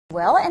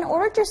Well, and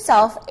ordered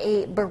yourself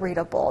a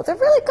burrito bowl. They're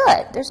really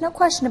good. There's no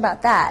question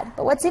about that.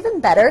 But what's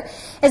even better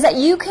is that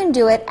you can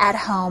do it at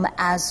home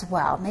as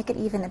well. Make it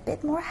even a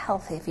bit more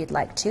healthy if you'd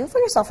like to, for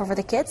yourself or for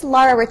the kids.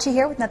 Laura Ritchie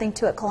here with Nothing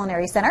to It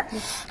Culinary Center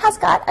has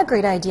got a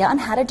great idea on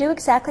how to do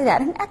exactly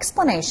that, an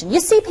explanation.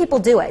 You see people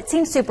do it. It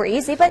seems super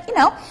easy, but you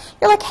know,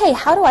 you're like, hey,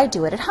 how do I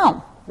do it at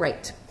home?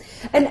 Right.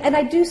 And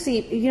I do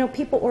see, you know,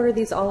 people order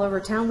these all over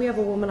town. We have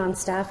a woman on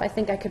staff. I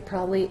think I could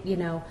probably, you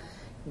know,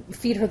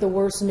 feed her the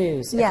worst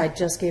news if I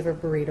just gave her a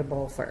burrito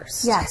bowl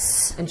first.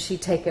 Yes. And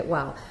she'd take it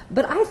well.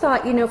 But I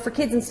thought, you know, for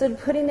kids, instead of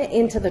putting it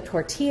into the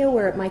tortilla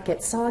where it might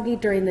get soggy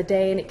during the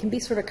day and it can be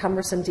sort of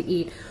cumbersome to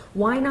eat,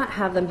 why not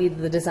have them be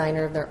the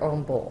designer of their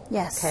own bowl?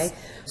 Yes. Okay.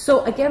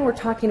 So again, we're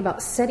talking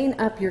about setting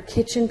up your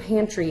kitchen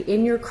pantry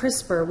in your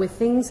crisper with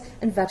things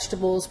and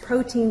vegetables,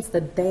 proteins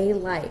that they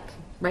like.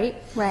 Right?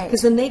 Right.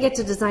 Because then they get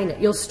to design it.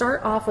 You'll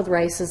start off with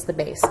rice as the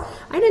base.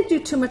 I didn't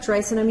do too much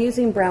rice, and I'm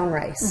using brown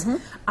rice.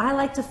 I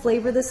like to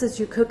flavor this as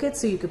you cook it,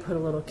 so you could put a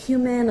little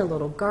cumin, a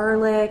little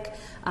garlic,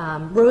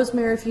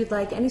 rosemary if you'd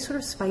like, any sort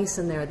of spice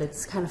in there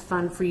that's kind of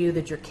fun for you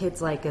that your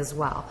kids like as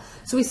well.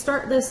 So we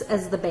start this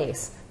as the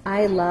base.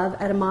 I love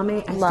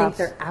edamame. I think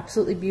they're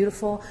absolutely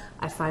beautiful.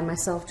 I find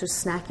myself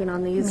just snacking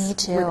on these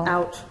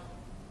without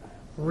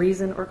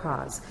reason or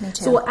cause. Me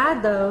too. So we'll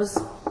add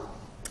those.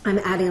 I'm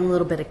adding a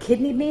little bit of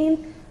kidney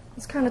bean. I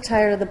was kind of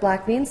tired of the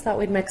black beans, thought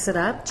we'd mix it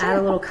up, add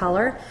a little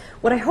color.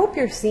 What I hope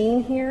you're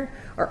seeing here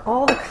are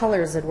all the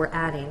colors that we're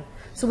adding.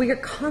 So we are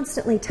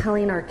constantly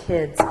telling our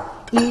kids,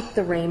 eat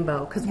the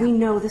rainbow, because we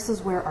know this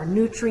is where our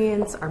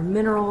nutrients, our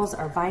minerals,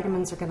 our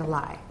vitamins are going to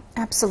lie.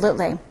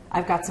 Absolutely.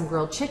 I've got some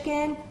grilled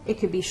chicken. It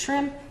could be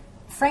shrimp.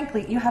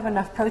 Frankly, you have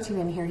enough protein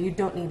in here, you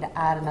don't need to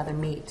add another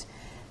meat.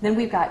 Then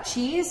we've got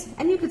cheese,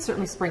 and you could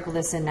certainly sprinkle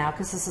this in now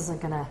because this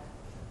isn't going to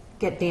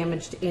get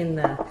damaged in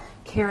the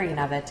carrying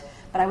of it,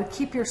 but I would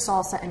keep your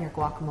salsa and your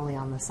guacamole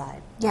on the side.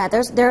 Yeah,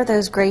 there are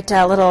those great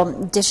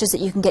little dishes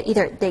that you can get.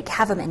 Either they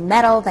have them in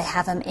metal, they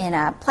have them in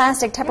a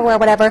plastic, Tupperware,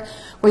 whatever,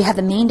 where you have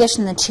the main dish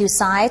and the two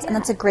sides, and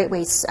that's a great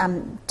way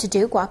to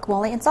do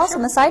guacamole and salsa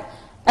on the side,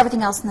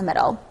 everything else in the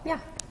middle. Yeah.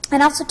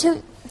 And also,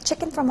 too,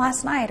 chicken from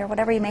last night or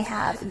whatever you may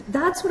have.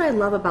 That's what I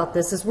love about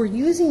this is we're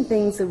using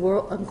things that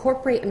we'll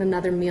incorporate in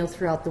another meal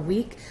throughout the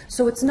week.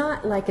 So it's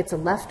not like it's a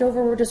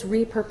leftover. We're just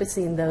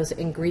repurposing those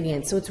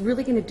ingredients. So it's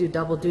really going to do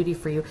double duty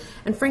for you.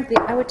 And frankly,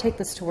 I would take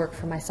this to work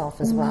for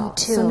myself as well. Me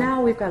too. So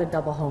now we've got a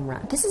double home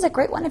run. This is a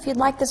great one. If you'd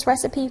like this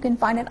recipe, you can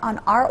find it on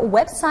our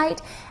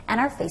website and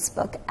our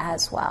Facebook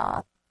as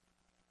well.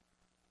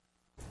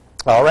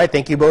 All right,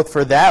 thank you both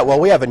for that.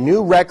 Well, we have a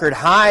new record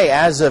high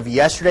as of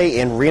yesterday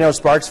in Reno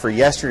Sparks for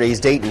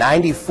yesterday's date.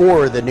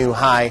 94 the new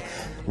high,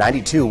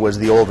 92 was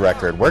the old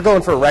record. We're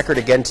going for a record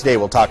again today.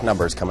 We'll talk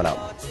numbers coming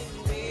up.